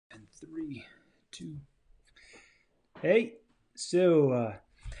3, 2. Hey, so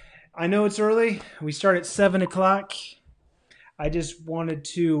I know it's early. We start at 7 o'clock. I just wanted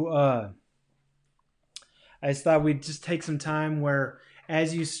to, I just thought we'd just take some time where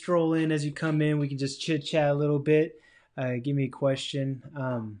as you stroll in, as you come in, we can just chit chat a little bit. Give me a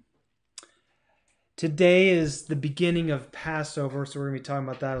question. Today is the beginning of Passover, so we're going to be talking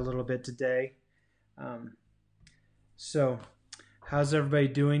about that a little bit today. So, how's everybody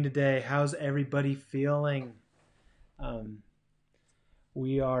doing today? How's everybody feeling?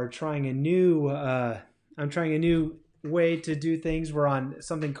 We are trying a new. I'm trying a new way to do things. We're on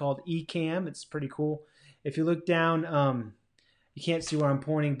something called Ecamm. It's pretty cool. If you look down, you can't see where I'm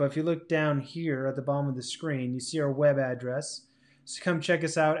pointing, but if you look down here at the bottom of the screen, you see our web address. So come check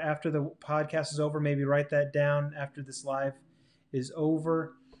us out after the podcast is over. Maybe write that down after this live is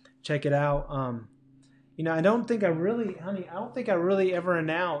over. Check it out. I don't think I really ever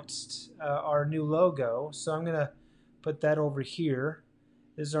announced our new logo. So I'm going to put that over here.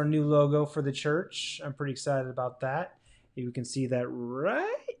 This is our new logo for the church. I'm pretty excited about that. You can see that right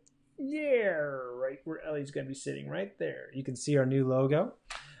there, right where Ellie's going to be sitting, right there. You can see our new logo.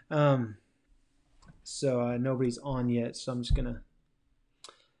 So nobody's on yet, so I'm just going to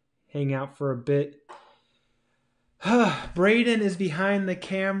hang out for a bit. Braden is behind the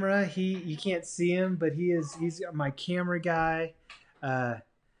camera. You can't see him, but he's my camera guy.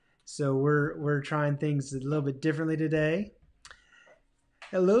 So we're trying things a little bit differently today.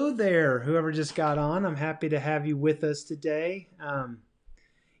 Hello there, whoever just got on. I'm happy to have you with us today.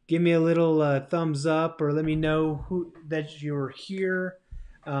 Give me a little thumbs up, or let me know that you're here.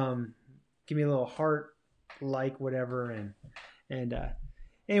 Give me a little heart, like, whatever. And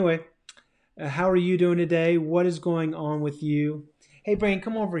anyway, how are you doing today? What is going on with you? Hey, Brain,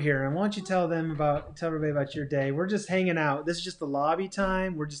 come over here. And why don't you tell everybody about your day? We're just hanging out. This is just the lobby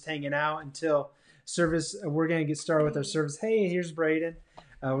time. We're just hanging out until service. We're going to get started with our service. Hey, here's Braden.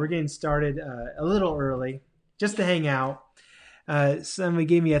 We're getting started a little early just to hang out. Somebody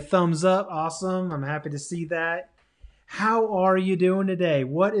gave me a thumbs up. Awesome. I'm happy to see that. How are you doing today?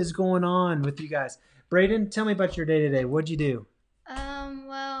 What is going on with you guys? Braden, tell me about your day today. What'd you do?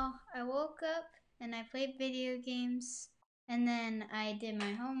 Well, I woke up and I played video games, and then I did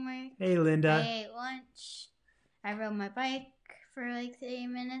my homework. Hey, Linda. I ate lunch. I rode my bike for like 30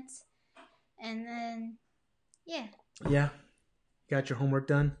 minutes, and then, yeah. Yeah? Got your homework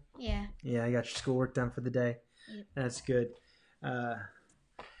done? Yeah. Yeah, I got your schoolwork done for the day. Yep. That's good.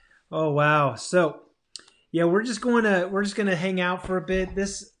 Oh, wow. So, yeah, we're just gonna hang out for a bit.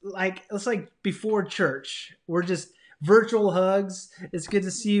 It's like before church. We're just virtual hugs. It's good to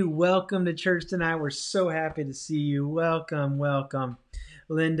see you. Welcome to church tonight. We're so happy to see you. Welcome, welcome.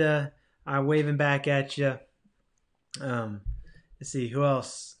 Linda, I'm waving back at you. Let's see, who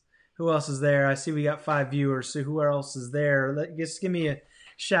else? Who else is there? I see we got 5 viewers, so who else is there? Just give me a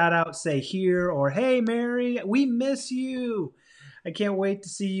shout out, say here, or hey, Mary, we miss you. I can't wait to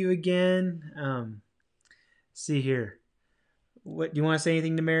see you again. See here. What, do you want to say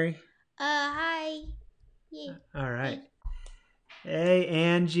anything to Mary? Hi. Yeah. All right. Hey,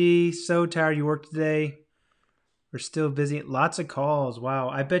 Angie. So tired. You worked today. We're still busy. Lots of calls. Wow.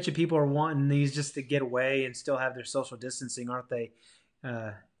 I bet you people are wanting these just to get away and still have their social distancing, aren't they?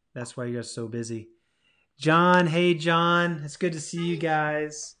 That's why you're so busy. John. Hey, John. It's good to see you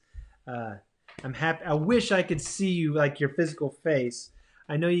guys. I'm happy. I wish I could see you, like your physical face.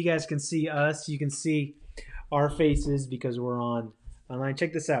 I know you guys can see us. You can see our faces because we're online.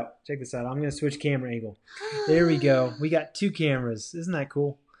 Check this out. I'm going to switch camera angle. There we go. We got 2 cameras. Isn't that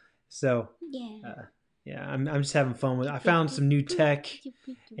cool? So, yeah, I'm just having fun with it. I found some new tech,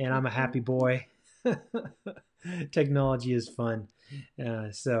 and I'm a happy boy. Technology is fun.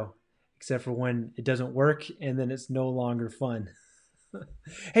 So, except for when it doesn't work, and then it's no longer fun.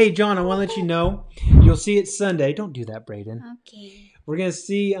 Hey, John, I want to let you know. You'll see it Sunday. Don't do that, Braden. Okay. We're going to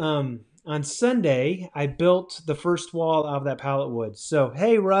see... on Sunday, I built the first wall out of that pallet wood. So,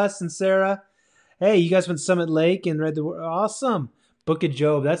 hey, Russ and Sarah. Hey, you guys went to Summit Lake and read the awesome Book of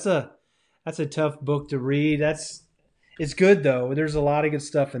Job. That's a tough book to read. It's good though. There's a lot of good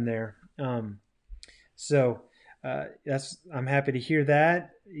stuff in there. I'm happy to hear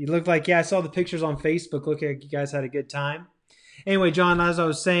that. You look like, I saw the pictures on Facebook. Look like you guys had a good time. Anyway, John, as I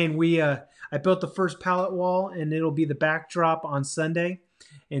was saying, I built the first pallet wall, and it'll be the backdrop on Sunday.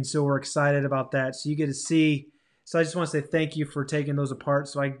 And so we're excited about that. So you get to see. So I just want to say thank you for taking those apart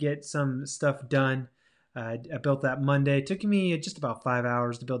so I can get some stuff done. I built that Monday. It took me just about 5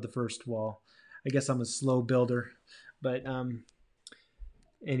 hours to build the first wall. I guess I'm a slow builder. But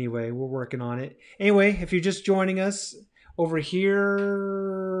anyway, we're working on it. Anyway, if you're just joining us over here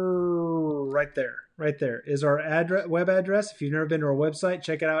right there. Right there is our web address. If you've never been to our website,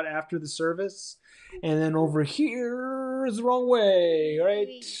 check it out after the service. And then over here is the wrong way, right?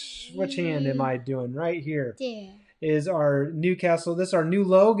 Which hand am I doing? Right here is our Newcastle. This is our new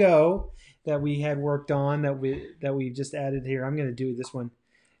logo that we had worked on that we just added here. I'm going to do this one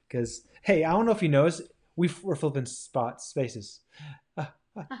because, hey, I don't know if you noticed, we're flipping spaces.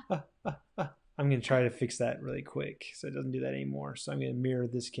 I'm going to try to fix that really quick so it doesn't do that anymore. So I'm going to mirror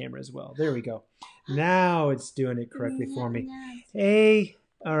this camera as well. There we go. Now it's doing it correctly for me. Hey,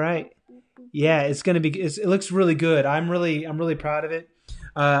 all right. Yeah, it's going to be. It looks really good. I'm really proud of it.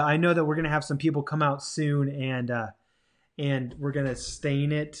 I know that we're going to have some people come out soon, and we're going to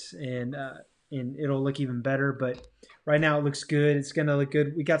stain it, and it'll look even better. But right now it looks good. It's going to look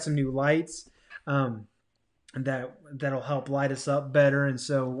good. We got some new lights that'll help light us up better, and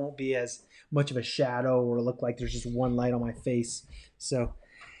so it won't be as much of a shadow or look like there's just one light on my face. So,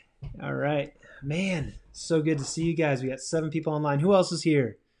 all right, man, so good to see you guys. We got 7 people online. Who else is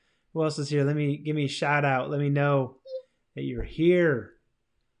here? Who else is here? Give me a shout out. Let me know that you're here.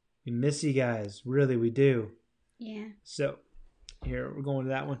 We miss you guys. Really, we do. Yeah. So, here, we're going to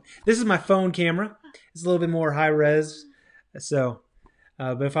that one. This is my phone camera. It's a little bit more high res. So,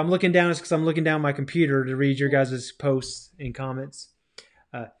 but if I'm looking down, it's because I'm looking down my computer to read your guys' posts and comments.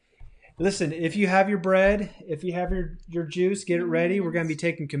 Listen, if you have your bread, if you have your juice, get it ready. We're going to be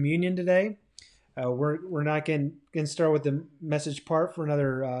taking communion today. We're not going to start with the message part for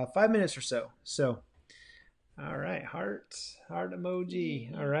another 5 minutes or so. So, all right, heart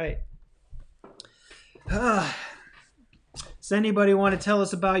emoji. All right. Does anybody want to tell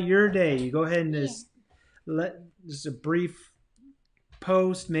us about your day? You go ahead and just a brief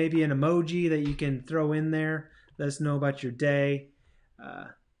post, maybe an emoji that you can throw in there. Let us know about your day.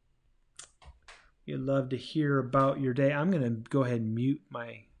 You'd love to hear about your day. I'm going to go ahead and mute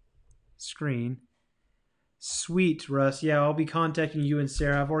my screen. Sweet, Russ. Yeah, I'll be contacting you and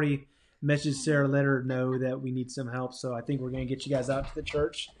Sarah. I've already messaged Sarah, let her know that we need some help. So I think we're going to get you guys out to the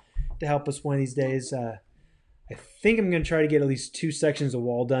church to help us one of these days. I think I'm going to try to get at least 2 sections of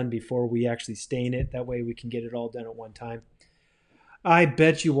wall done before we actually stain it. That way we can get it all done at one time. I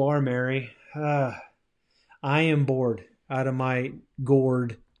bet you are, Mary. I am bored out of my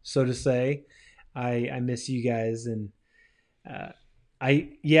gourd, so to say. I miss you guys, and I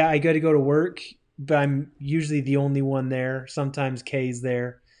got to go to work, but I'm usually the only one there. Sometimes Kay's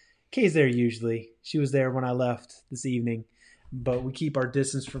there. Kay's there usually. She was there when I left this evening, but we keep our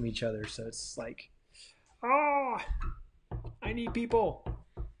distance from each other, so it's like, I need people.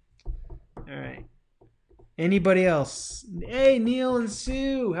 All right. Anybody else? Hey, Neil and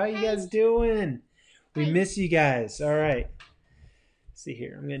Sue, how you guys doing? We miss you guys. All right. Let's see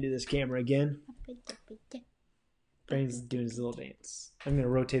here. I'm going to do this camera again. Brandon's doing his little dance. I'm going to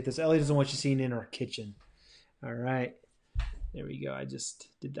rotate this. Ellie doesn't want you seen in our kitchen. All right. There we go. I just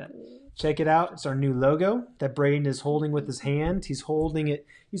did that. Check it out. It's our new logo that Braden is holding with his hand. He's holding it.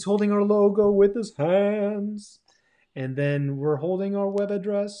 He's holding our logo with his hands. And then we're holding our web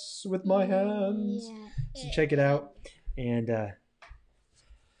address with my hands. So check it out. And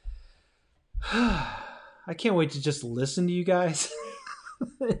I can't wait to just listen to you guys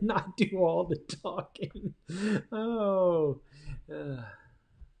and not do all the talking. All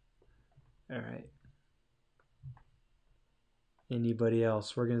right. Anybody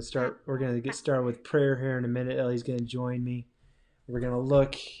else? We're gonna get started with prayer here in a minute. Ellie's gonna join me. We're gonna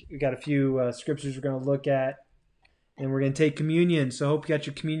look. We got a few scriptures we're gonna look at, and we're gonna take communion. So I hope you got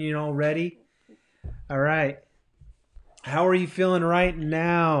your communion all ready. All right. How are you feeling right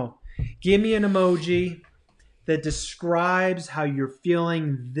now? Give me an emoji that describes how you're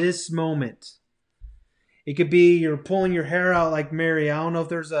feeling this moment. It could be you're pulling your hair out like Mary. I don't know if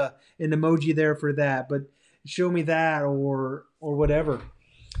there's an emoji there for that, but show me that or whatever.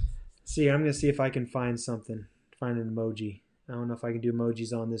 See, I'm going to see if I can find something. Find an emoji. I don't know if I can do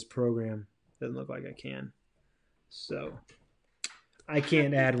emojis on this program. Doesn't look like I can. So, I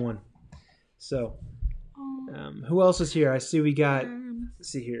can't add one. So, who else is here? I see we got, let's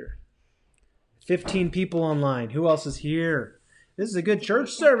see here, 15 people online. Who else is here? This is a good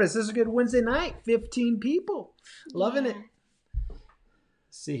church service. This is a good Wednesday night. 15 people. Loving it. Let's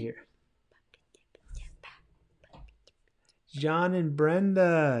see here. John and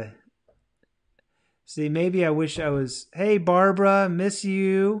Brenda. See, maybe I wish I was... Hey, Barbara, miss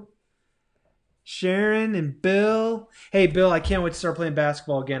you. Sharon and Bill. Hey, Bill, I can't wait to start playing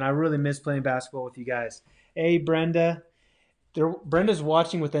basketball again. I really miss playing basketball with you guys. Hey, Brenda. Brenda's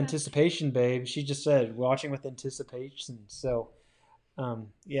watching with anticipation, babe. She just said, watching with anticipation. So,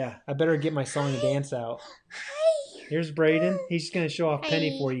 yeah, I better get my song and dance out. Here's Brayden. He's just going to show off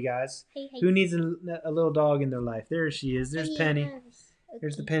Penny Hey. for you guys. Hey, hey. Who needs a little dog in their life? There she is. There's Penny. Yes.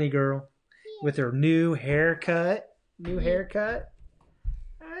 There's the Penny girl with her new haircut. Haircut.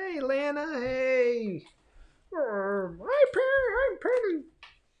 Hey, Lana. Hey. Hi, Penny. I'm Penny.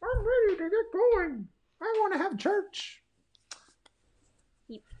 I'm ready to get going. I want to have church.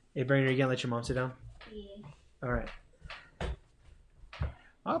 Yep. Hey, Brayden, are you going to let your mom sit down? Yeah. All right.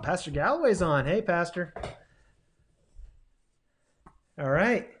 Oh, Pastor Galloway's on. Hey, Pastor. All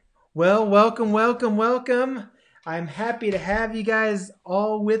right. Well, welcome. I'm happy to have you guys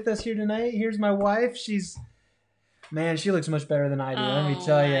all with us here tonight. Here's my wife. She looks much better than I do. Let me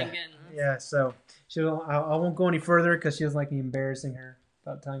tell you. Goodness. Yeah, so I won't go any further because she doesn't like me embarrassing her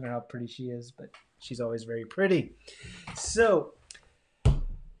about telling her how pretty she is, but she's always very pretty. So,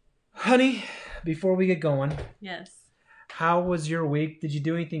 honey, before we get going, Yes. how was your week? Did you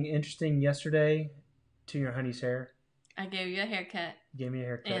do anything interesting yesterday to your honey's hair? I gave you a haircut. You gave me a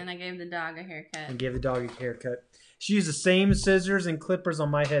haircut. And I gave the dog a haircut. And gave the dog a haircut. She used the same scissors and clippers on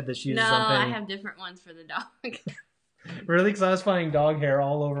my head that she uses No, on Penny. I have different ones for the dog. Really? Because I was finding dog hair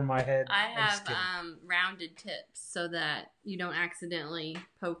all over my head. I I'm just have kidding. rounded tips so that you don't accidentally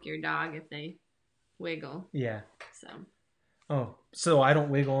poke your dog if they wiggle. Yeah. So Oh, so I don't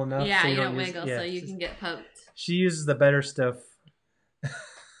wiggle enough? yeah, so you don't use- wiggle, yeah, so you can get poked. She uses the better stuff.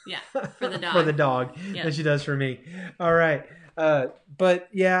 Yeah, for the dog. For the dog Yeah. than she does for me. All right. But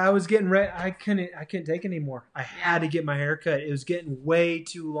yeah, I was getting ready. I couldn't take it anymore. I had to get my hair cut. It was getting way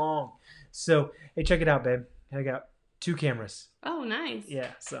too long. So, hey, check it out, babe. I got 2 cameras. Oh, nice.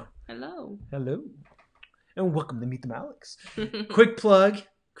 Yeah, so. Hello. Hello. And welcome to Meet the Maleks. Quick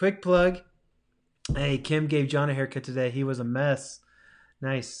plug. Hey, Kim gave John a haircut today. He was a mess.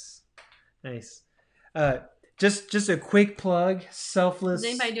 Nice. Just a quick plug, selfless Is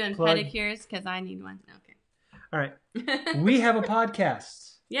anybody doing plug. pedicures? Because I need one. Okay. All right. We have a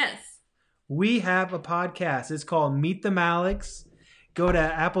podcast. Yes. We have a podcast. It's called Meet the Maleks. Go to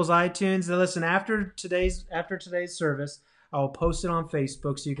Apple's iTunes and listen after today's service. I'll post it on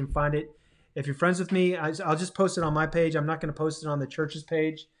Facebook so you can find it. If you're friends with me, I'll just post it on my page. I'm not going to post it on the church's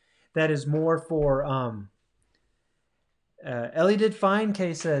page. That is more for Ellie did fine,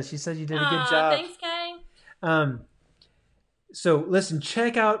 Kay says. She said you did a good job. Thanks, Kay. So listen,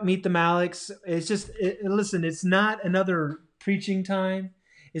 check out Meet the Maleks. It's just listen, it's not another preaching time.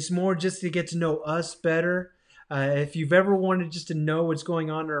 It's more just to get to know us better. If you've ever wanted just to know what's going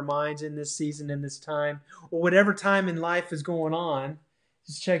on in our minds in this season, in this time, or whatever time in life is going on,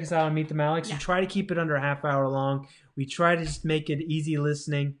 just check us out on Meet the Maleks. Yeah. We try to keep it under a half hour long. We try to just make it easy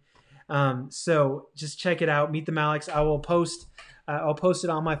listening. So just check it out, Meet the Maleks. I'll post it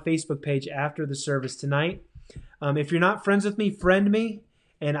on my Facebook page after the service tonight. If you're not friends with me, friend me,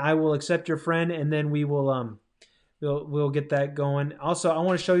 and I will accept your friend, and then we will we'll get that going. Also, I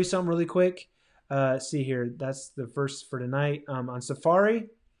want to show you something really quick. See here, that's the verse for tonight on Safari.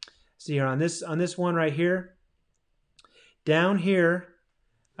 See here on this one right here. Down here,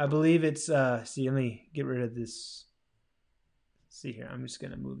 I believe it's see. Let me get rid of this. See here, I'm just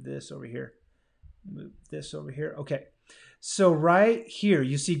gonna move this over here. Move this over here. Okay, so right here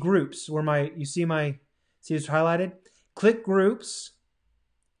you see groups where see it's highlighted. Click groups,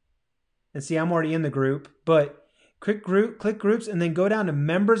 and see I'm already in the group. But click groups, and then go down to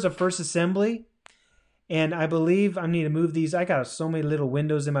members of First Assembly. And I believe I need to move these. I got so many little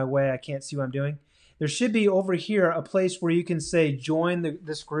windows in my way. I can't see what I'm doing. There should be over here a place where you can say join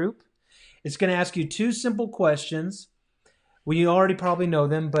this group. It's going to ask you 2 simple questions. Well, you already probably know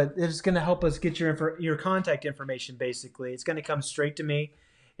them, but it's going to help us get your contact information, basically. It's going to come straight to me,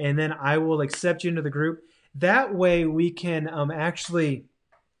 and then I will accept you into the group. That way we can actually,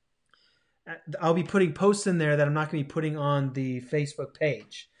 I'll be putting posts in there that I'm not going to be putting on the Facebook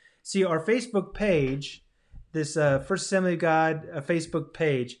page. See, our Facebook page, this First Assembly of God Facebook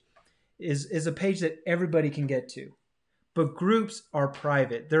page, is a page that everybody can get to. But groups are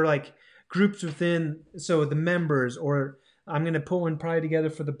private. They're like groups within, so the members, or I'm going to put one probably together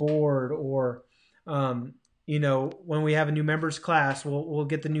for the board, or, when we have a new members class, we'll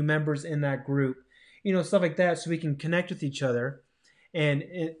get the new members in that group. Stuff like that, so we can connect with each other. And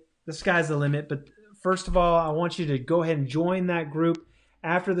the sky's the limit. But first of all, I want you to go ahead and join that group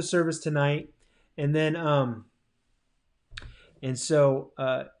after the service tonight. And then,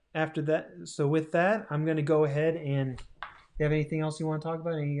 after that, so with that, I'm going to go ahead and, you have anything else you want to talk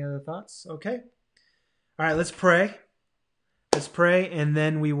about? Any other thoughts? Okay. All right, let's pray. Let's pray, and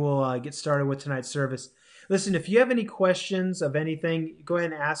then we will get started with tonight's service. Listen, if you have any questions of anything, go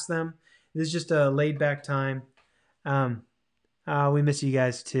ahead and ask them. This is just a laid-back time. We miss you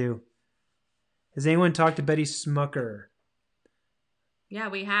guys, too. Has anyone talked to Betty Smucker? Yeah,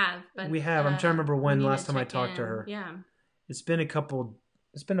 we have. But We have. I'm trying to remember we when need last to time I check talked to in. her. Yeah. It's been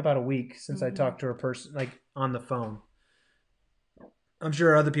about a week since I Mhm. talked to her like on the phone. I'm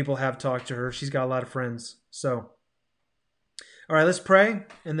sure other people have talked to her. She's got a lot of friends. So, all right, let's pray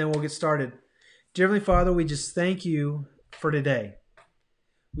and then we'll get started. Dear Heavenly Father, we just thank you for today.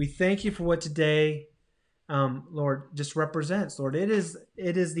 We thank you for what today, Lord, just represents. Lord, it is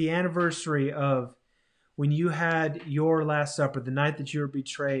the anniversary of when you had your Last Supper, the night that you were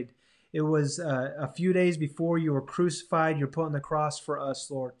betrayed. It was a few days before you were crucified. You're put on the cross for us,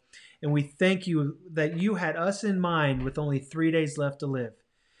 Lord. And we thank you that you had us in mind with only 3 days left to live.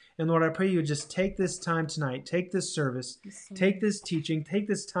 And Lord, I pray you would just take this time tonight, take this service, take this teaching, take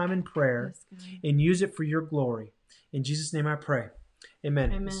this time in prayer, and use it for your glory. In Jesus' name I pray.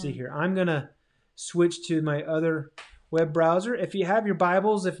 Amen. Amen. Let's see here. I'm going to switch to my other web browser. If you have your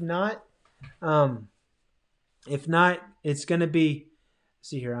Bibles, if not, it's going to be,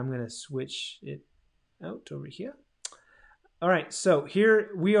 see here, I'm going to switch it out over here. All right, so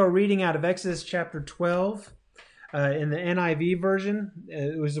here we are reading out of Exodus chapter 12 in the NIV version.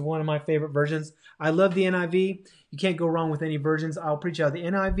 It was one of my favorite versions. I love the NIV. You can't go wrong with any versions. I'll preach out the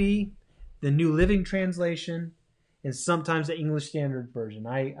NIV, the New Living Translation, and sometimes the English Standard Version.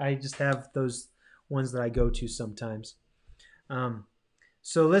 I just have those ones that I go to sometimes.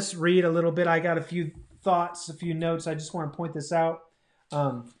 So let's read a little bit. I got a few thoughts, a few notes. I just want to point this out.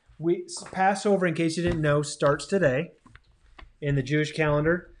 Passover, in case you didn't know, starts today in the Jewish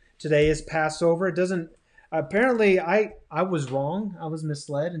calendar. Today is Passover. It doesn't. Apparently, I was wrong. I was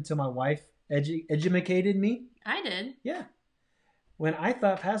misled until my wife educated me. I did. Yeah. When I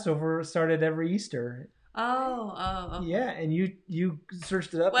thought Passover started every Easter. Oh. Okay. Yeah, and you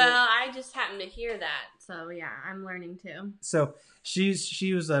searched it up. Well, I just happened to hear that, so yeah, I'm learning too. So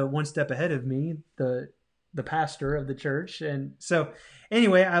she was one step ahead of me, the pastor of the church, and so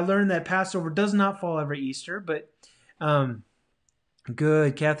anyway, I learned that Passover does not fall every Easter, but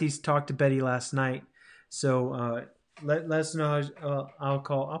good. Kathy's talked to Betty last night, so let us know. I'll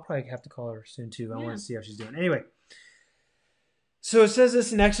probably have to call her soon too. I want to see how she's doing. Anyway. So it says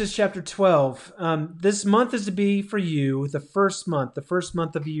this in Exodus chapter 12. This month is to be for you the first month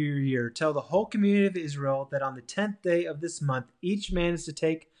of your year. Tell the whole community of Israel that on the 10th day of this month, each man is to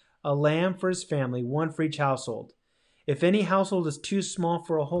take a lamb for his family, one for each household. If any household is too small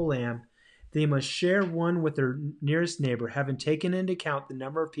for a whole lamb, they must share one with their nearest neighbor, having taken into account the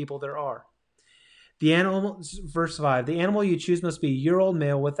number of people there are. Verse 5, the animal you choose must be a year-old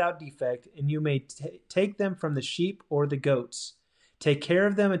male without defect, and you may take them from the sheep or the goats. Take care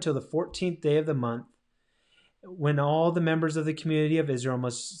of them until the 14th day of the month, when all the members of the community of Israel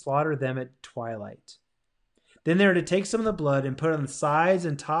must slaughter them at twilight. Then they are to take some of the blood and put it on the sides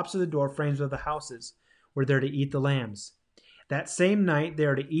and tops of the door frames of the houses, where they are to eat the lambs. That same night they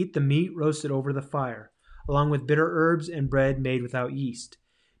are to eat the meat roasted over the fire, along with bitter herbs and bread made without yeast.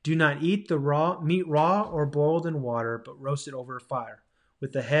 Do not eat the meat raw or boiled in water, but roast it over a fire,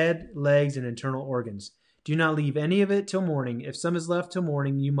 with the head, legs, and internal organs. Do not leave any of it till morning. If some is left till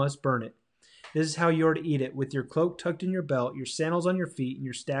morning, you must burn it. This is how you are to eat it, with your cloak tucked in your belt, your sandals on your feet, and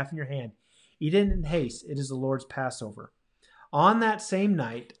your staff in your hand. Eat it in haste. It is the Lord's Passover. On that same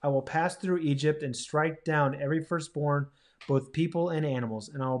night, I will pass through Egypt and strike down every firstborn, both people and animals,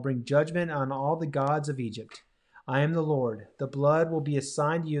 and I will bring judgment on all the gods of Egypt. I am the Lord. The blood will be a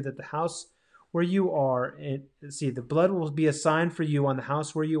sign to you that the house where you are, the blood will be a sign for you on the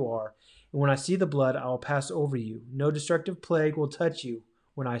house where you are. And when I see the blood, I will pass over you. No destructive plague will touch you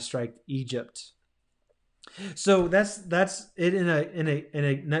when I strike Egypt. So that's it in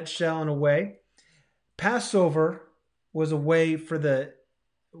a nutshell. In a way, Passover was a way for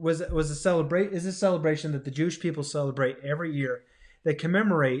is a celebration that the Jewish people celebrate every year that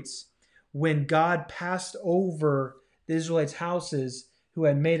commemorates when God passed over the Israelites' houses who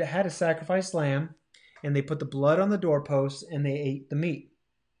had a sacrificed lamb, and they put the blood on the doorposts and they ate the meat.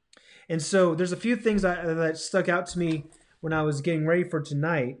 And so there's a few things that stuck out to me when I was getting ready for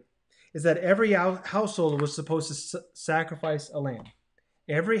tonight, is that every household was supposed to sacrifice a lamb.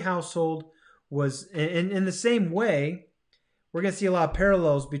 Every household was, in the same way, we're going to see a lot of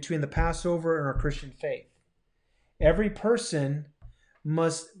parallels between the Passover and our Christian faith. Every person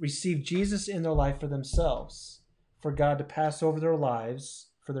must receive Jesus in their life for themselves, for God to pass over their lives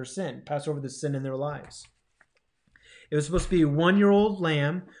for their sin, pass over the sin in their lives. It was supposed to be a 1-year-old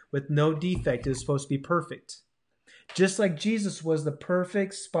lamb with no defect. It was supposed to be perfect. Just like Jesus was the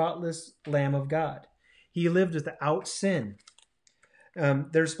perfect, spotless Lamb of God. He lived without sin.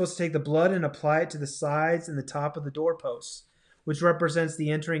 They're supposed to take the blood and apply it to the sides and the top of the doorposts, which represents the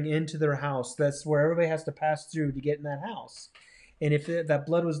entering into their house. That's where everybody has to pass through to get in that house. And if that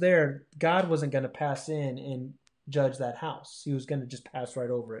blood was there, God wasn't going to pass in and judge that house. He was going to just pass right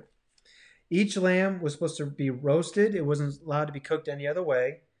over it. Each lamb was supposed to be roasted. It wasn't allowed to be cooked any other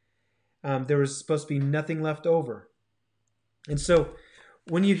way. There was supposed to be nothing left over. And so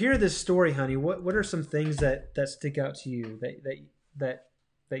when you hear this story, honey, what are some things that stick out to you that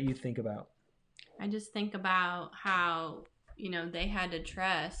you think about? I just think about how, they had to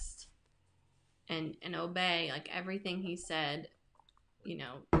trust and obey like everything he said,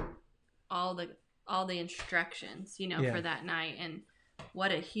 all the instructions, Yeah. for that night. And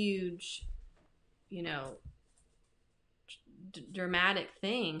what a huge, dramatic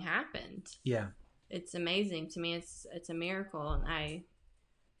thing happened. Yeah. It's amazing to me. It's a miracle, and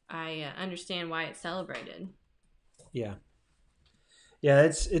I understand why it's celebrated. Yeah. Yeah,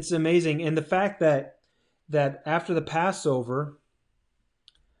 it's amazing. And the fact that after the Passover,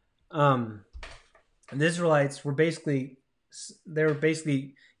 the Israelites were basically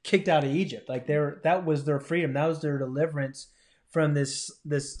kicked out of Egypt. Like that was their freedom. That was their deliverance from this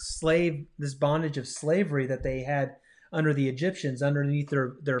bondage of slavery that they had under the Egyptians, underneath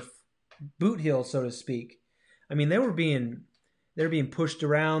their boot heel, so to speak. I mean, they were being pushed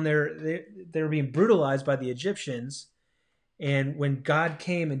around. They were being brutalized by the Egyptians. And when God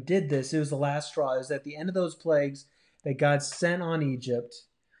came and did this, it was the last straw. It was at the end of those plagues that God sent on Egypt,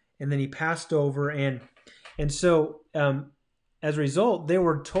 and then He passed over. And so as a result, they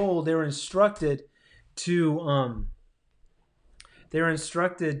were instructed to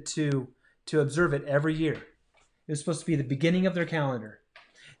observe it every year. It was supposed to be the beginning of their calendar.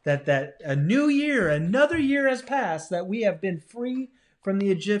 That a new year, another year has passed, that we have been free from the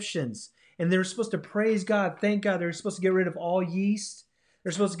Egyptians. And they're supposed to praise God, thank God. They're supposed to get rid of all yeast.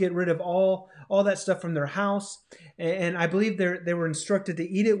 They're supposed to get rid of all that stuff from their house. And I believe they were instructed to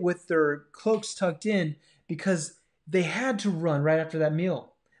eat it with their cloaks tucked in, because they had to run right after that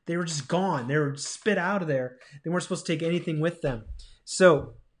meal. They were just gone. They were spit out of there. They weren't supposed to take anything with them.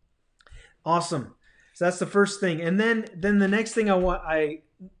 So, awesome. So that's the first thing. And then the next thing I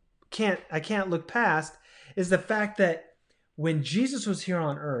can't look past is the fact that when Jesus was here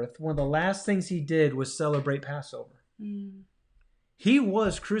on earth, one of the last things He did was celebrate Passover. Mm. He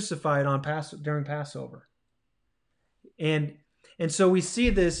was crucified during Passover. And so we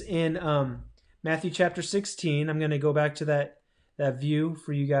see this in Matthew chapter 16. I'm going to go back to that view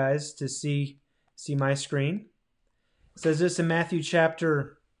for you guys to see my screen. It says this in Matthew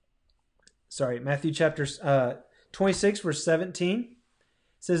chapter 26, verse 17. It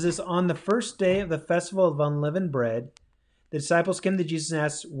says this: on the first day of the festival of unleavened bread, the disciples came to Jesus and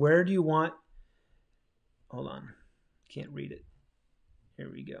asked, where do you want... Hold on. Can't read it. Here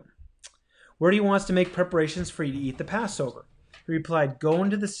we go. Where do you want us to make preparations for you to eat the Passover? He replied, go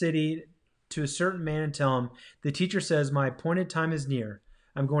into the city to a certain man and tell him, the teacher says, my appointed time is near.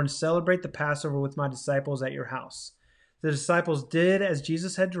 I'm going to celebrate the Passover with my disciples at your house. The disciples did as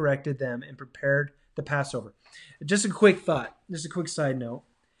Jesus had directed them and prepared the Passover. Just a quick thought, just a quick side note.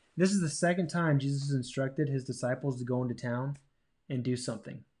 This is the second time Jesus has instructed His disciples to go into town and do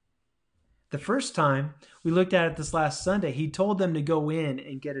something. The first time, we looked at it this last Sunday, He told them to go in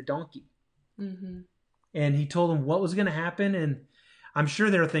and get a donkey. Mm-hmm. And He told them what was going to happen. And I'm sure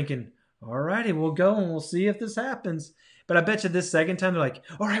they were thinking, all righty, we'll go and we'll see if this happens. But I bet you this second time they're like,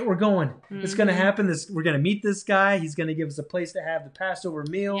 all right, we're going. Mm-hmm. It's going to happen. We're going to meet this guy. He's going to give us a place to have the Passover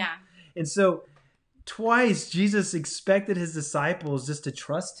meal. Yeah. And so twice Jesus expected His disciples just to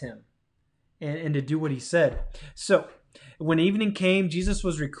trust Him and to do what He said. So when evening came, Jesus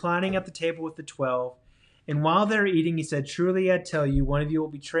was reclining at the table with the 12. And while they were eating, He said, truly I tell you, one of you will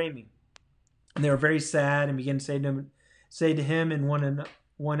betray me. And they were very sad and began to say to Him and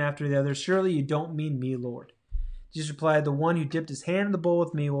one after the other, surely you don't mean me, Lord. Jesus replied, the one who dipped his hand in the bowl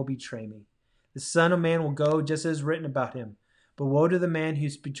with me will betray me. The Son of Man will go just as written about Him. But woe to the man who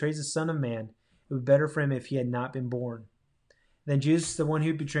betrays the Son of Man. It would be better for him if he had not been born. Then Jesus, the one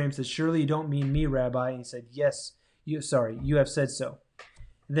who betrayed Him, said, surely you don't mean me, Rabbi. And He said, yes, you have said so.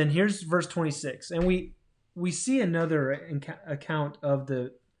 And then here's verse 26. And we see another account of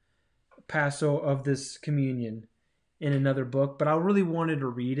the Passover, of this communion, in another book. But I really wanted to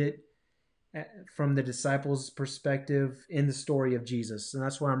read it from the disciples' perspective in the story of Jesus. And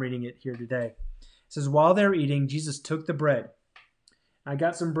that's why I'm reading it here today. It says, while they were eating, Jesus took the bread. I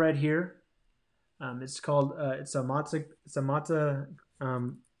got some bread here. It's called, it's a matzah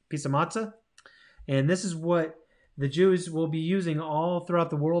piece of matzah. And this is what the Jews will be using all throughout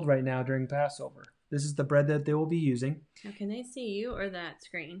the world right now during Passover. This is the bread that they will be using. Now, can they see you or that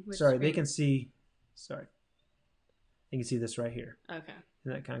screen? Sorry, they can see. Sorry. You can see this right here. Okay.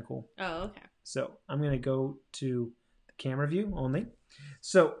 Isn't that kind of cool? Oh, okay. So I'm going to go to the camera view only.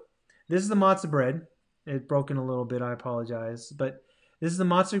 So this is the matzah bread. It's broken a little bit. I apologize. But this is the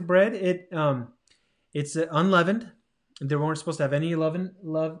matzah bread. It's unleavened. They weren't supposed to have any leaven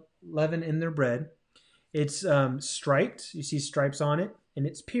in their bread. It's striped. You see stripes on it. And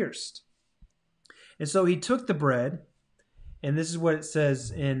it's pierced. And so he took the bread. And this is what it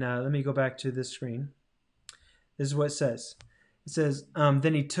says in, let me go back to this screen. This is what it says. It says,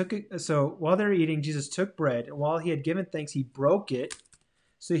 then he took it. So while they were eating, Jesus took bread. And while he had given thanks, he broke it.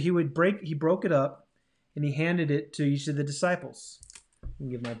 So he broke it up. And he handed it to each of the disciples. I can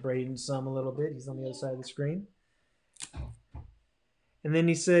give my Braden some a little bit. He's on the other side of the screen. And then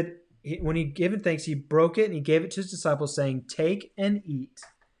he said, when he given thanks, he broke it and he gave it to his disciples, saying, "Take and eat.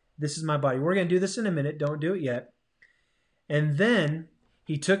 This is my body." We're going to do this in a minute. Don't do it yet. And then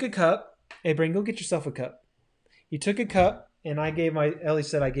he took a cup. Hey, Braden, go get yourself a cup. He took a cup, and Ellie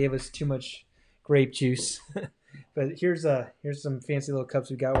said I gave us too much grape juice. But here's some fancy little cups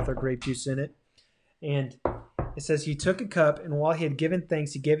we got with our grape juice in it. And it says he took a cup, and while he had given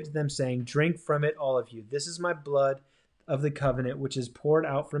thanks, he gave it to them, saying, "Drink from it, all of you. This is my blood of the covenant, which is poured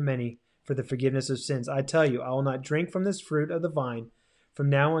out for many for the forgiveness of sins. I tell you, I will not drink from this fruit of the vine from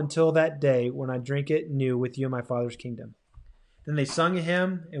now until that day when I drink it new with you in my Father's kingdom." Then they sung a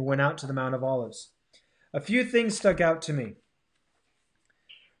hymn and went out to the Mount of Olives. A few things stuck out to me.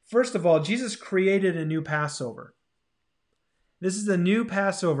 First of all, Jesus created a new Passover. This is the new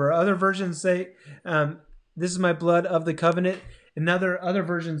Passover. Other versions say, "This is my blood of the covenant." And other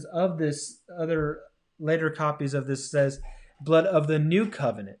versions of this, other later copies of this says, "blood of the new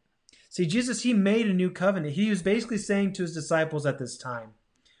covenant." See, Jesus, he made a new covenant. He was basically saying to his disciples at this time,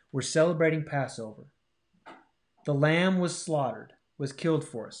 we're celebrating Passover. The lamb was slaughtered, was killed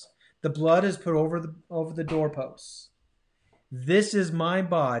for us. The blood is put over the doorposts. This is my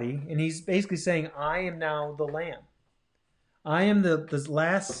body. And he's basically saying, I am now the lamb. I am the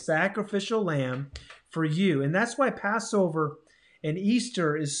last sacrificial lamb for you. And that's why Passover and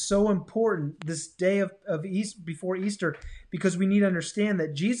Easter is so important, this day of Easter, before Easter, because we need to understand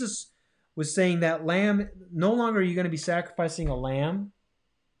that Jesus was saying that lamb, no longer are you going to be sacrificing a lamb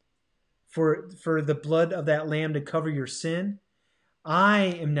for the blood of that lamb to cover your sin. I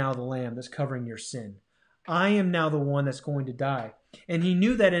am now the lamb that's covering your sin. I am now the one that's going to die. And he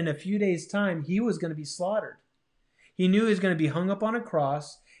knew that in a few days' time, he was going to be slaughtered. He knew he was going to be hung up on a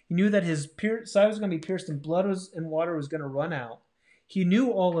cross. He knew that his side was going to be pierced and blood and water was going to run out. He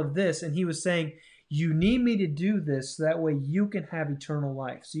knew all of this, and he was saying, you need me to do this so that way you can have eternal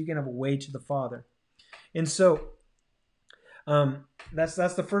life, so you can have a way to the Father. And so that's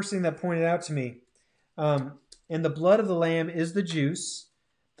the first thing that pointed out to me. And the blood of the lamb is the juice.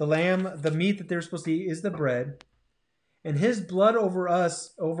 The lamb, the meat that they're supposed to eat is the bread. And his blood over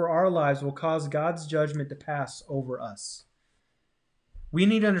us, over our lives, will cause God's judgment to pass over us. We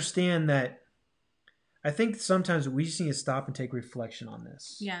need to understand that. I think sometimes we just need to stop and take reflection on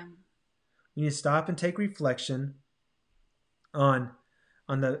this. Yeah. We need to stop and take reflection on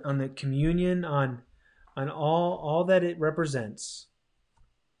the communion, on all that it represents.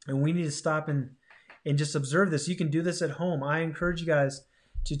 And we need to stop and just observe this. You can do this at home. I encourage you guys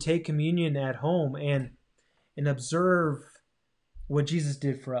to take communion at home and observe what Jesus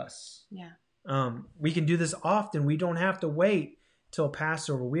did for us. Yeah. We can do this often. We don't have to wait till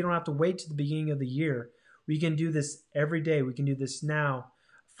Passover. We don't have to wait to the beginning of the year. We can do this every day. We can do this now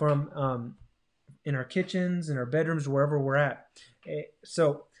from in our kitchens, in our bedrooms, wherever we're at.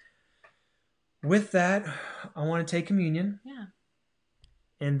 So with that, I want to take communion. Yeah.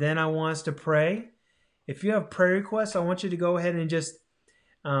 And then I want us to pray. If you have prayer requests, I want you to go ahead and just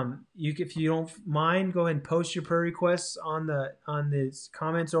if you don't mind, go ahead and post your prayer requests on the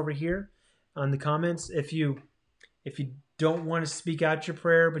comments over here. On the comments, if you don't want to speak out your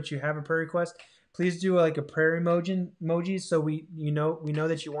prayer, but you have a prayer request, please do like a prayer emoji so we know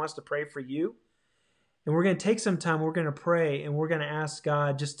that you want us to pray for you. And we're going to take some time. We're going to pray, and we're going to ask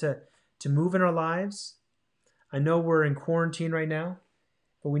God just to move in our lives. I know we're in quarantine right now,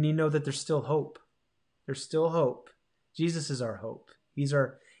 but we need to know that there's still hope. There's still hope. Jesus is our hope. He's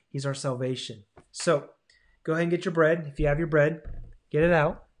our salvation. So go ahead and get your bread. If you have your bread, get it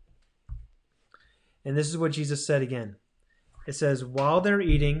out. And this is what Jesus said again. It says, while they're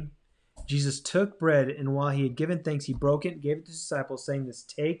eating, Jesus took bread, and while he had given thanks, he broke it and gave it to his disciples, saying this,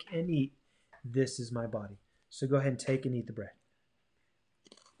 take and eat. This is my body. So go ahead and take and eat the bread.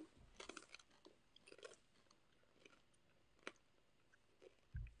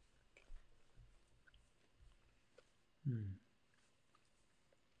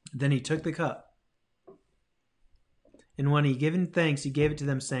 Then he took the cup. And when he given thanks, he gave it to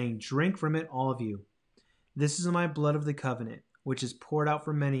them, saying, "Drink from it, all of you. This is my blood of the covenant, which is poured out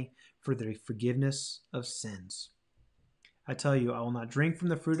for many for the forgiveness of sins. I tell you, I will not drink from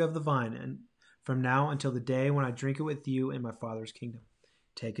the fruit of the vine and from now until the day when I drink it with you in my Father's kingdom."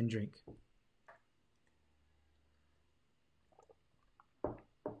 Take and drink.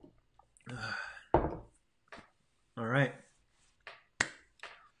 All right.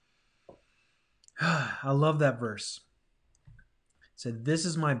 I love that verse. It said, "This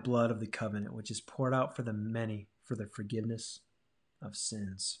is my blood of the covenant, which is poured out for the many for the forgiveness of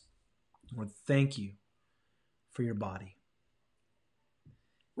sins." Lord, thank you for your body.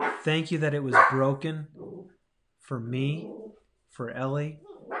 Thank you that it was broken for me, for Ellie,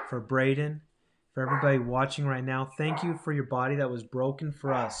 for Braden, for everybody watching right now. Thank you for your body that was broken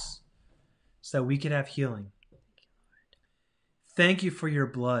for us so that we could have healing. Thank you for your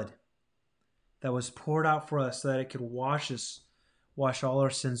blood that was poured out for us so that it could wash all our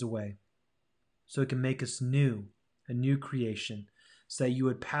sins away, so it can make us new, a new creation, so that you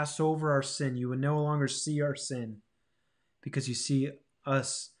would pass over our sin. You would no longer see our sin because you see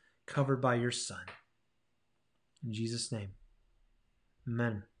us covered by your Son. In Jesus' name,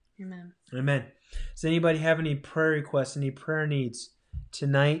 amen. Amen. Amen. Does anybody have any prayer requests, any prayer needs?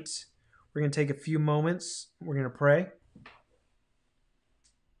 Tonight, we're going to take a few moments. We're going to pray.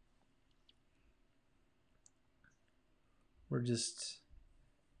 We're just...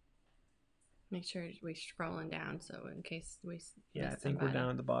 Make sure we're scrolling down, so in case we Yeah, miss I think somebody. we're down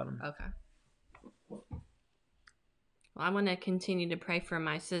at the bottom. Okay. Well, I want to continue to pray for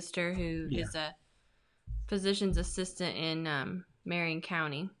my sister, who is a physician's assistant in Marion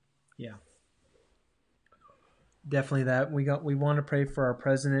County. Yeah. Definitely that. We want to pray for our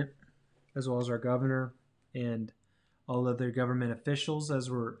president as well as our governor and all other government officials as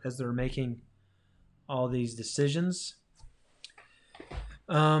they're making all these decisions.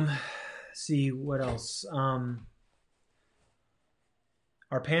 See what else.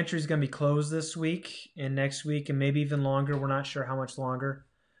 Our pantry is going to be closed this week and next week and maybe even longer. We're not sure how much longer.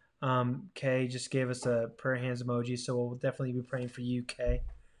 Kay just gave us a prayer hands emoji, so we'll definitely be praying for you, Kay.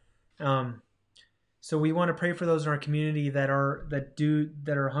 So we want to pray for those in our community that are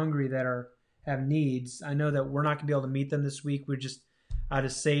hungry, that have needs. I know that we're not going to be able to meet them this week. We're just out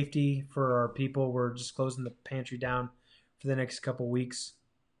of safety for our people. We're just closing the pantry down for the next couple weeks.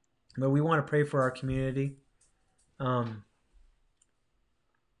 But we want to pray for our community. Let's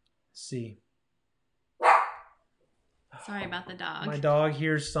see. Sorry about the dog. My dog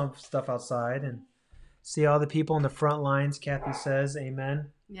hears some stuff outside, and see all the people in the front lines. Kathy says,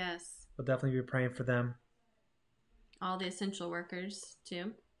 "Amen." Yes. We'll definitely be praying for them. All the essential workers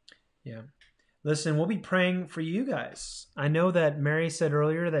too. Yeah. Listen, we'll be praying for you guys. I know that Mary said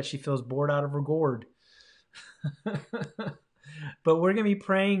earlier that she feels bored out of her gourd. But we're going to be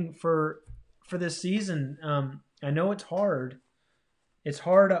praying for this season. I know it's hard. It's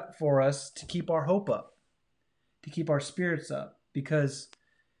hard for us to keep our hope up, to keep our spirits up, because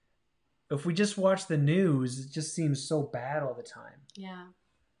if we just watch the news, it just seems so bad all the time. Yeah.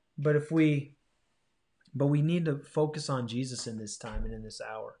 But we need to focus on Jesus in this time and in this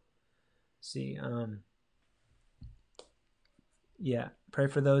hour. See, pray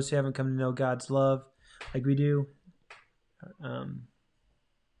for those who haven't come to know God's love like we do.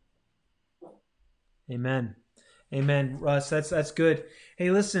 Amen. Amen. Russ, that's good.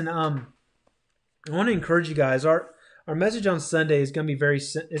 Hey, listen, I want to encourage you guys. Our message on Sunday is going to be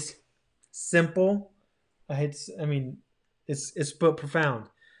it's simple. It's but profound.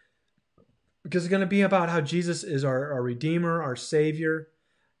 Because it's going to be about how Jesus is our Redeemer, our Savior,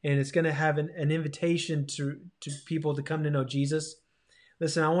 and it's going to have an invitation to people to come to know Jesus.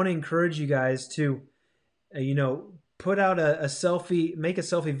 Listen, I want to encourage you guys to, put out a selfie, make a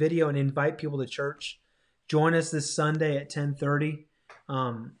selfie video and invite people to church. Join us this Sunday at 10:30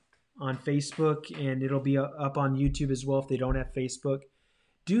 on Facebook, and it'll be up on YouTube as well if they don't have Facebook.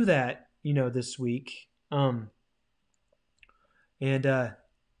 Do that, this week. And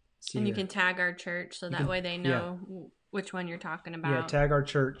you can tag our church so that way they know which one you're talking about. Yeah, tag our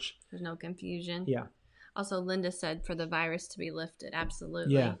church. There's no confusion. Yeah. Also, Linda said for the virus to be lifted.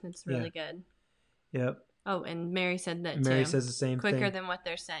 Absolutely. Yeah. It's really good. Yep. Oh, and Mary said that too. Mary says the same thing. Quicker than what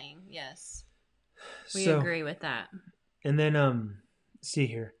they're saying. Yes. We agree with that. And then see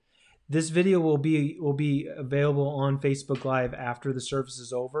here. This video will be available on Facebook Live after the service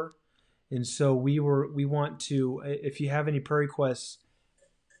is over. And so we want to, if you have any prayer requests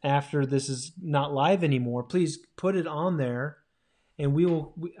after this is not live anymore, please put it on there, and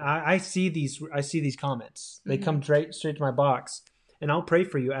I see these comments. They come straight to my box, and I'll pray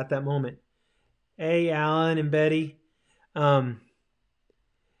for you at that moment. Hey, Alan and Betty,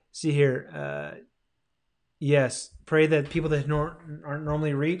 See here. Yes, pray that people that aren't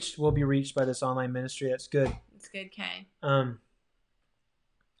normally reached will be reached by this online ministry. That's good. It's good, Kay.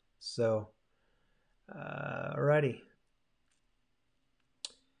 So, alrighty.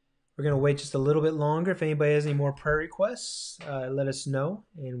 We're going to wait just a little bit longer. If anybody has any more prayer requests, let us know,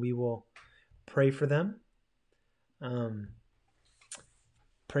 and we will pray for them.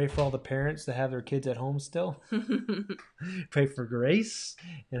 Pray for all the parents that have their kids at home still. Pray for grace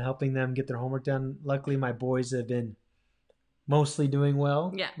and helping them get their homework done. Luckily, my boys have been mostly doing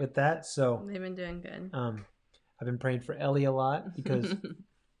well with that. So they've been doing good. I've been praying for Ellie a lot because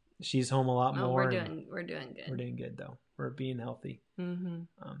she's home a lot more. We're doing good. We're doing good though. We're being healthy.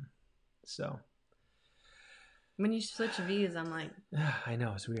 So when you switch views, I'm like, I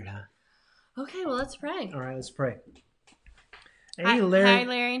know, it's weird, huh? Okay, well, let's pray. All right, let's pray. Hey, Larry. Hi,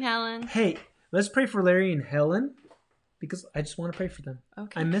 Larry and Helen. Hey, let's pray for Larry and Helen because I just want to pray for them.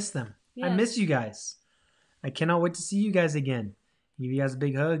 Okay. I miss them. Yes. I miss you guys. I cannot wait to see you guys again. Give you guys a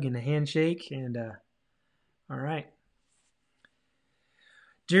big hug and a handshake. And all right.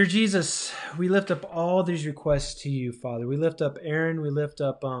 Dear Jesus, we lift up all these requests to you, Father. We lift up Aaron. We lift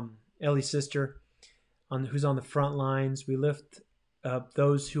up Ellie's sister who's on the front lines. We lift up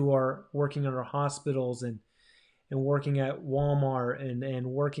those who are working under hospitals and working at Walmart and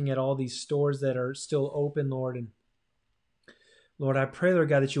working at all these stores that are still open, Lord. And Lord, I pray, Lord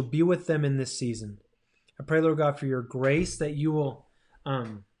God, that you'll be with them in this season. I pray, Lord God, for your grace, that you will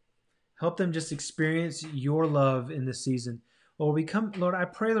help them just experience your love in this season. Lord, I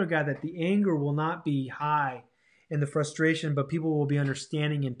pray, Lord God, that the anger will not be high and the frustration, but people will be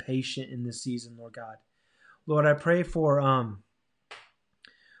understanding and patient in this season, Lord God. Lord, I pray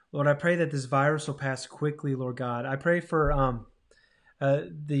Lord, I pray that this virus will pass quickly, Lord God. I pray for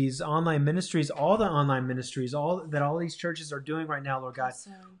these online ministries, all the online ministries, all these churches are doing right now, Lord God,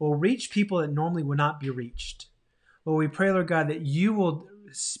 will reach people that normally would not be reached. Lord, we pray, Lord God, that you will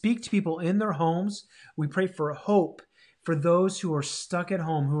speak to people in their homes. We pray for hope for those who are stuck at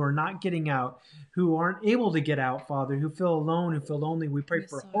home, who are not getting out, who aren't able to get out, Father, who feel alone, who feel lonely. We pray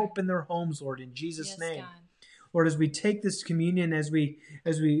for hope in their homes, Lord, in Jesus' name. God. Lord, as we take this communion, as we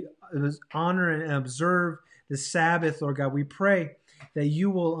honor and observe the Sabbath, Lord God, we pray that you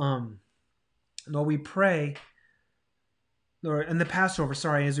will, Lord, we pray, Lord, and the Passover,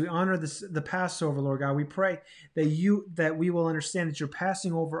 as we honor the Passover, Lord God, we pray that we will understand that you're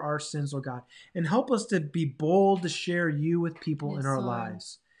passing over our sins, Lord God, and help us to be bold to share you with people in our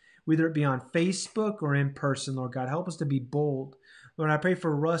lives, whether it be on Facebook or in person, Lord God. Help us to be bold. Lord, I pray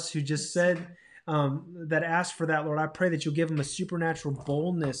for Russ, who just said, that asked for that, Lord. I pray that you'll give him a supernatural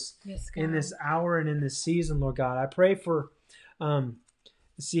boldness in this hour and in this season, Lord God. I pray for, I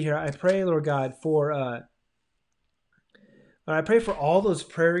pray, Lord God, I pray for all those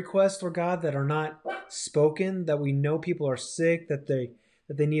prayer requests, Lord God, that are not spoken, that we know people are sick, that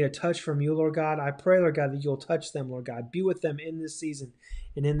they need a touch from you, Lord God. I pray, Lord God, that you'll touch them, Lord God. Be with them in this season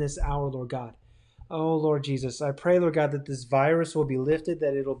and in this hour, Lord God. Oh, Lord Jesus, I pray, Lord God, that this virus will be lifted,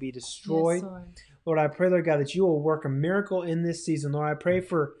 that it'll be destroyed. Yes, Lord, I pray, Lord God, that you will work a miracle in this season. Lord, I pray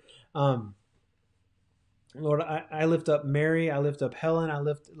for, Lord, I lift up Mary, I lift up Helen, I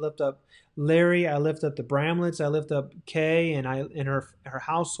lift up Larry, I lift up the Bramletts, I lift up Kay and her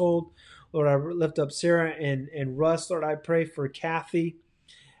household. Lord, I lift up Sarah and Russ. Lord, I pray for Kathy.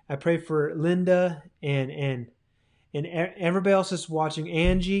 I pray for Linda and everybody else that's watching,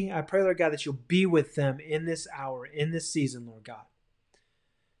 Angie. I pray, Lord God, that you'll be with them in this hour, in this season, Lord God.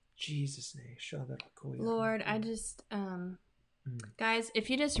 Jesus' name. Lord, I just, guys,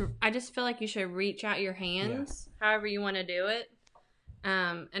 I just feel like you should reach out your hands, however you want to do it.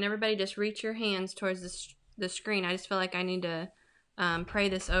 And everybody just reach your hands towards the screen. I just feel like I need to pray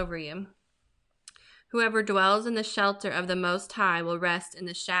this over you. Whoever dwells in the shelter of the Most High will rest in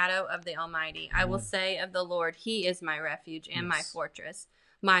the shadow of the Almighty. I will say of the Lord, He is my refuge and my fortress,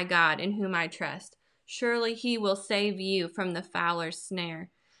 my God, in whom I trust. Surely He will save you from the fowler's snare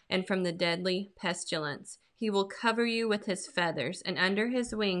and from the deadly pestilence. He will cover you with His feathers, and under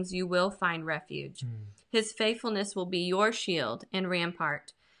His wings you will find refuge. His faithfulness will be your shield and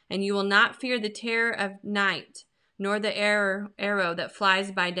rampart, and you will not fear the terror of night, nor the arrow that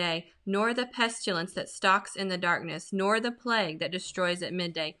flies by day, nor the pestilence that stalks in the darkness, nor the plague that destroys at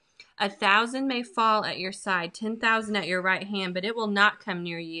midday. 1,000 may fall at your side, 10,000 at your right hand, but it will not come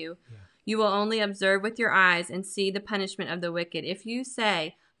near you. You will only observe with your eyes and see the punishment of the wicked. If you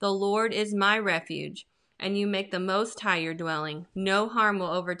say, the Lord is my refuge, and you make the Most High your dwelling, no harm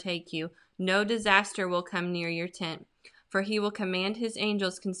will overtake you, no disaster will come near your tent. For He will command His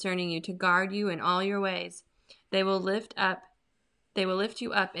angels concerning you to guard you in all your ways. They will lift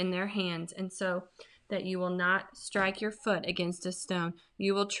you up in their hands, and so that you will not strike your foot against a stone.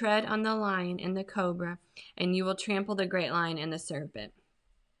 You will tread on the lion and the cobra, and you will trample the great lion and the serpent.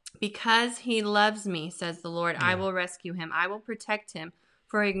 Because he loves me, says the Lord, I will rescue him. I will protect him,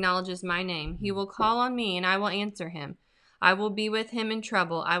 for he acknowledges my name. He will call on me, and I will answer him. I will be with him in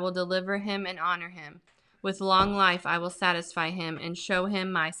trouble. I will deliver him and honor him. With long life I will satisfy him and show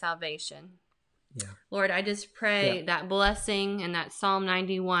him my salvation. Yeah. Lord, I just pray that blessing and that Psalm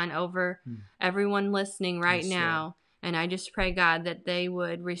 91 over everyone listening right now. And I just pray, God, that they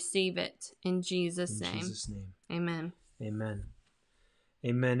would receive it in Jesus' name. In Jesus' name. Amen. Amen.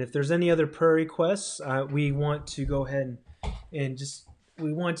 Amen. If there's any other prayer requests, we want to go ahead and just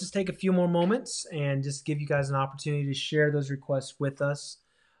take a few more moments and just give you guys an opportunity to share those requests with us.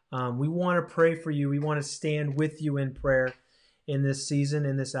 We want to pray for you. We want to stand with you in prayer in this season,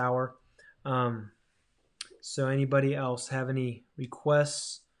 in this hour. So anybody else have any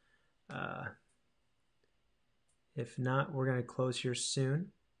requests? If not, we're going to close here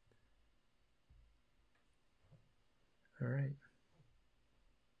soon. All right.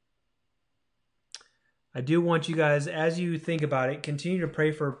 I do want you guys, as you think about it, continue to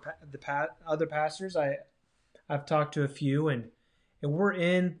pray for the other pastors. I've talked to a few, and we're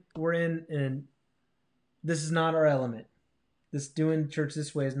in, and this is not our element. This doing church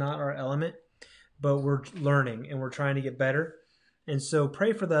this way is not our element, but we're learning and we're trying to get better. And so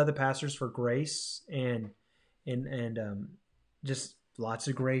pray for the other pastors for grace and just lots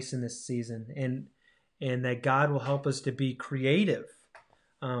of grace in this season, and that God will help us to be creative.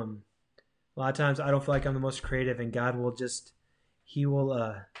 A lot of times I don't feel like I'm the most creative, and God will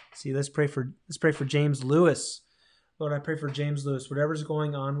let's pray for James Lewis. Lord, I pray for James Lewis, whatever's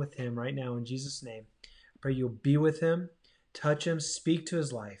going on with him right now in Jesus' name. I pray you'll be with him, touch him, speak to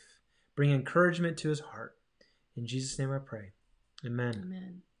his life, bring encouragement to his heart. In Jesus' name I pray. Amen.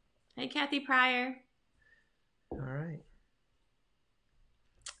 Amen. Hey, Kathy Pryor. All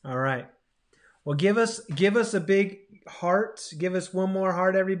right. Well, give us a big heart. Give us one more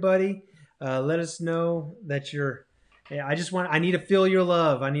heart, everybody. Let us know that I need to feel your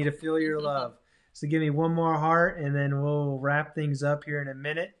love. I need to feel your love. So give me one more heart, and then we'll wrap things up here in a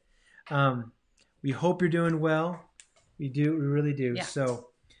minute. We hope you're doing well. We do. We really do. Yeah. So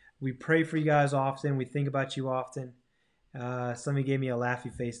we pray for you guys often. We think about you often. Somebody gave me a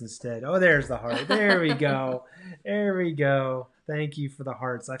laughy face instead. Oh, there's the heart. There we go. There we go. Thank you for the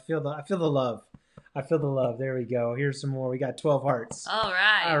hearts. I feel the love. I feel the love. There we go. Here's some more. We got 12 hearts. All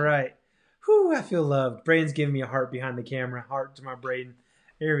right. Whew, I feel loved. Braden's giving me a heart behind the camera. Heart to my Braden.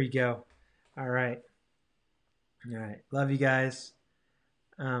 There we go. All right. Love you guys.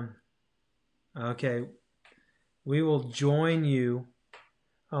 Okay. We will join you.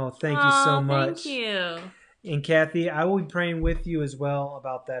 Oh, thank you so much. Thank you. And Kathy, I will be praying with you as well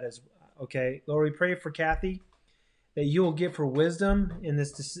about that as well. Okay. Lord, we pray for Kathy that you will give her wisdom in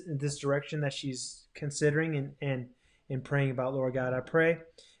this direction that she's considering and praying about, Lord God. I pray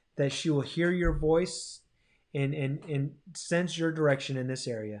that she will hear your voice and sense your direction in this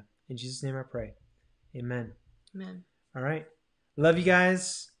area. In Jesus' name I pray. Amen. Amen. All right. Love you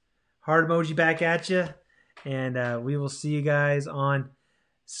guys. Heart emoji back at you. And we will see you guys on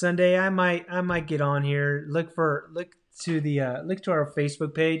Sunday. I might get on here. Look to our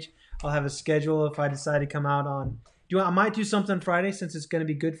Facebook page. I'll have a schedule if I decide to come out on. I might do something Friday since it's going to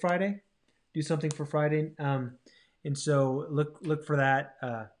be Good Friday. Do something for Friday. And so look for that.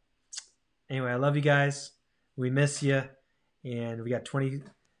 Anyway, I love you guys. We miss you. And we got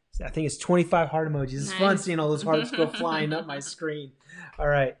 25 heart emojis. It's fun seeing all those hearts go flying up my screen. All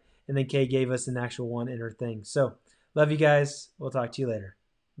right. And then Kay gave us an actual one in her thing. So love you guys. We'll talk to you later.